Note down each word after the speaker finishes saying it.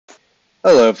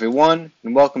Hello everyone,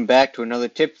 and welcome back to another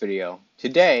tip video.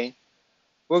 Today,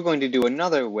 we're going to do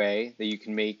another way that you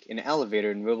can make an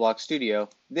elevator in Roblox Studio,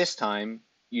 this time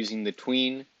using the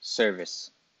Tween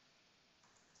service.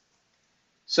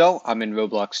 So, I'm in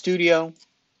Roblox Studio.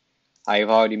 I have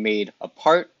already made a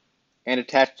part and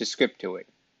attached a script to it.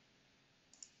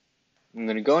 I'm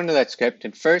going to go into that script,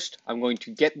 and first, I'm going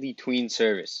to get the Tween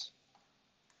service.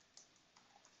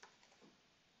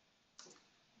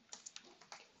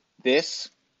 This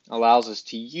allows us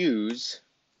to use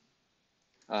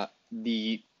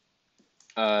the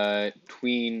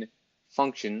tween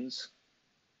functions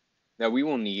that we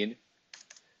will need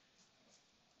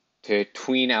to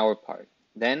tween our part.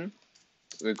 Then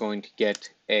we're going to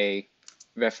get a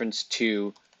reference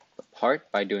to the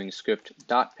part by doing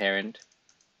script.parent.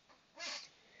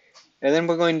 And then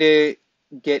we're going to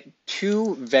get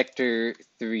two vector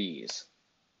 3s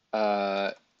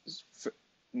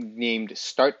named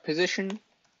start position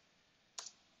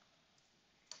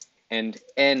and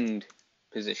end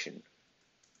position.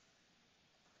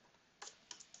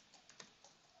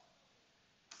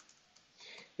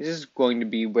 This is going to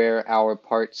be where our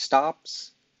part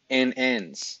stops and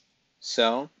ends.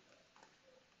 So,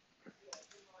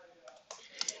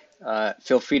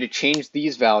 feel free to change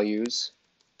these values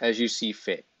as you see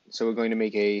fit. So we're going to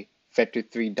make a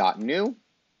vector3.new,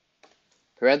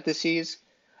 parentheses,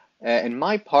 and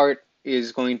my part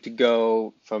is going to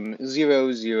go from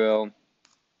 0, 0,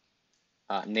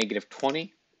 negative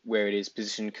 20, where it is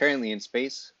positioned currently in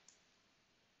space.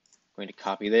 I'm going to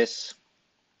copy this,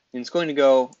 and it's going to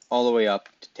go all the way up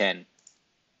to 10.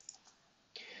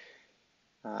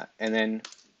 And then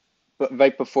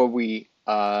right before we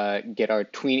get our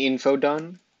tween info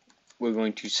done, we're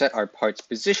going to set our part's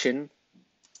position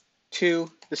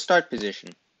to the start position.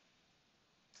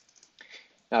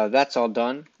 Now that that's all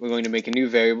done, we're going to make a new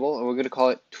variable, and we're going to call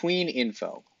it tween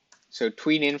info. So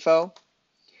tween info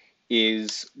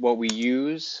is what we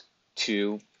use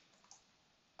to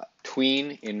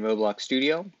tween in Roblox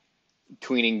Studio.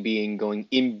 Tweening being going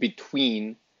in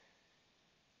between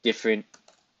different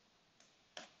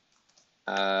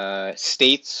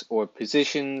states or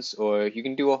positions, or you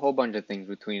can do a whole bunch of things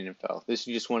with tween info. This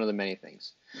is just one of the many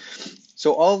things.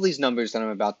 So all of these numbers that I'm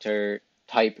about to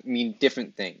type mean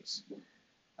different things.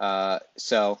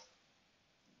 So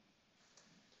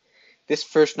this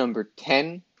first number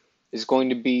 10 is going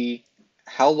to be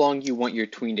how long you want your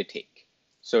tween to take.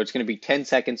 So it's going to be 10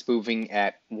 seconds moving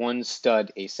at 1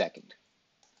 stud a second.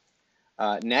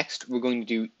 Next, we're going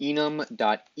to do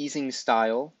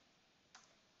enum.easingstyle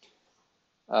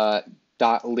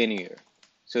 .linear.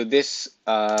 So this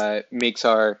makes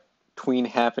our tween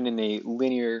happen in a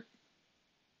linear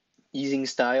easing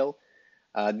style.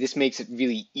 This makes it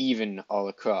really even all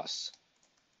across.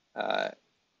 And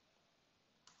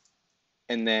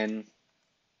then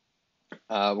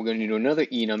we're going to do another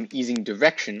enum, easing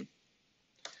direction.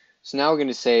 So now we're going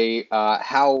to say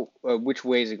which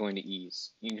way is it going to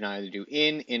ease. You can either do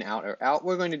in, out, or out.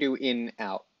 We're going to do in,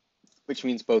 out, which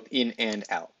means both in and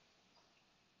out.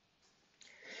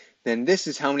 Then this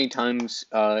is how many times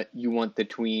you want the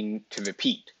tween to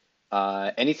repeat.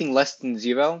 Anything less than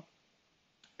 0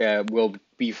 will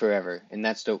be forever, and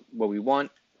that's what we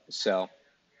want, so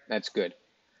that's good.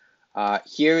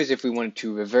 Here is if we wanted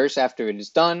to reverse after it is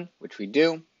done, which we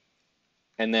do,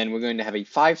 and then we're going to have a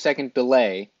 5-second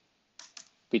delay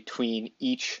between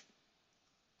each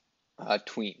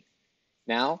tween.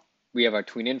 Now we have our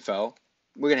tween info.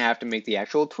 We're going to have to make the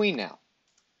actual tween now.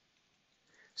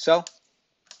 So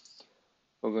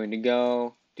we're going to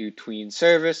go do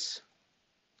Tweenservice,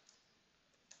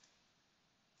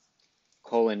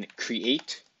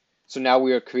 :create. So now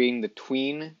we are creating the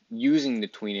tween using the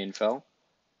tween info.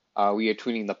 We are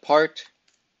tweening the part.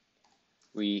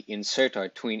 We insert our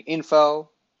tween info.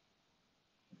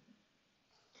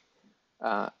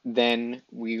 Then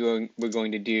we're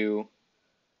going to do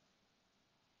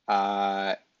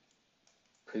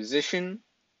position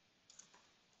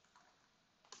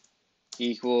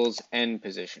equals end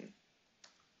position.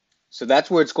 So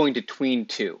that's where it's going to tween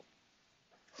to.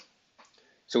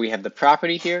 So we have the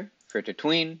property here for it to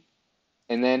tween,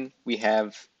 and then we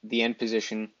have the end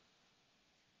position,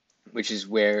 which is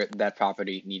where that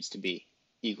property needs to be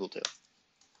equal to.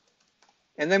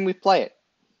 And then we play it.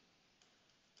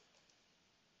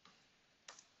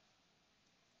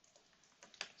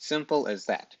 Simple as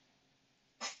that.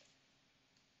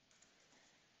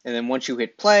 And then once you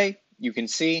hit play, you can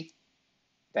see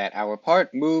that our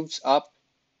part moves up,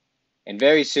 and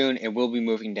very soon it will be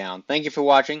moving down. Thank you for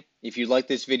watching. If you like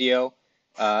this video,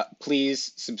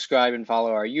 please subscribe and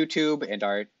follow our YouTube and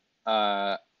our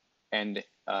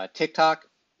TikTok.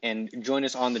 and join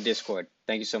us on the Discord.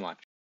 Thank you so much.